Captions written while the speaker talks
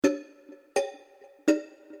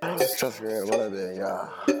Trust me, what I mean, yeah.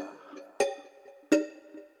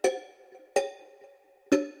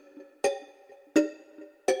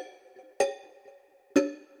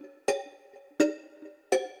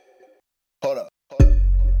 Hold up.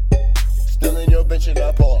 Stealing your bitch and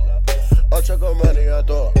I pull. I check on money, I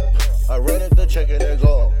throw. I run up the check and then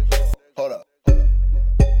go. Hold up.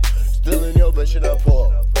 Stealing your bitch and I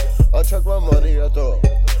pull. I check my money, I throw.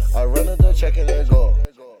 I run up the check and then go.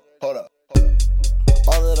 Hold up.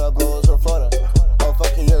 All that I blow is a photo. I'm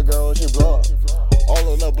fucking your girl when she blow up.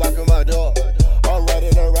 All on the block of my door. I'm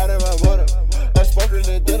riding my motor. I sparking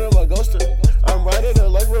the dead of my ghoster. I'm riding her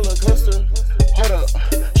like roller coaster. Hold up.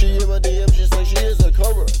 She in my DM, she's like she is a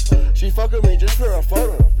cobra. She fucking me just for a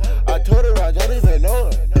photo. I told her I don't even know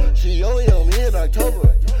her. She only on me in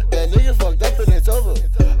October. That nigga fucked up and it's over.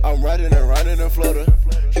 I'm riding a floater.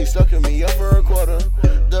 She sucking me up for a quarter.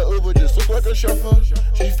 The Uber just look like a chauffeur.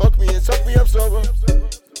 She fucked me and sucked me up sober.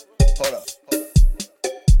 Hold up.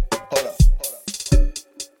 Hold up.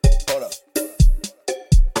 Hold up. Hold up.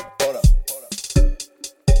 Hold up.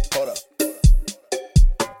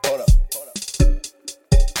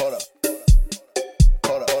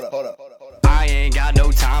 Hold up. Hold up. Hold up. I ain't got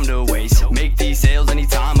no time to waste. Make these sales any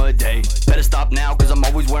time of day. Better stop now, cause I'm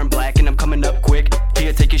always wearing black and I'm coming up quick.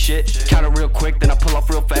 Here, take your shit, count it real quick, then I pull off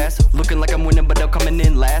real fast. Looking like I'm winning, but I'm coming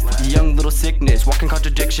in last. Young little sickness, walking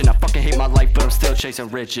contradiction. I fucking hate my life, but I'm still chasing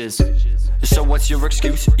riches. So what's your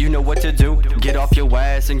excuse? You know what to do. Get off your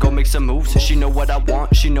ass and go make some moves. She know what I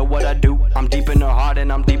want, she know what I do. I'm deep in her heart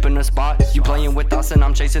and I'm deep in her spot. You playing with us and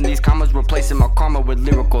I'm chasing these commas, replacing my karma with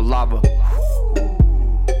lyrical lava.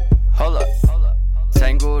 Hold up.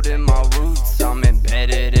 Tangled in my roots, I'm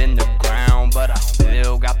embedded in the ground, but I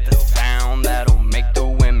still got the sound that'll make the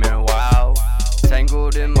women wild.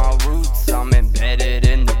 Tangled in my roots, I'm embedded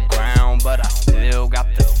in the ground, but I still got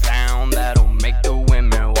the sound that'll make the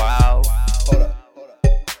women wild. Hold up.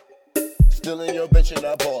 Stealing your bitch and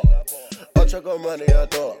I ball. I check on money, I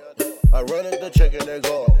throw. I run up the check and then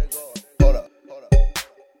go. Hold up.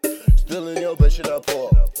 Stealing your bitch and I pull.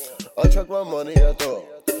 I check my money, I throw.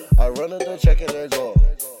 I run up the check and then go.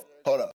 Hold up.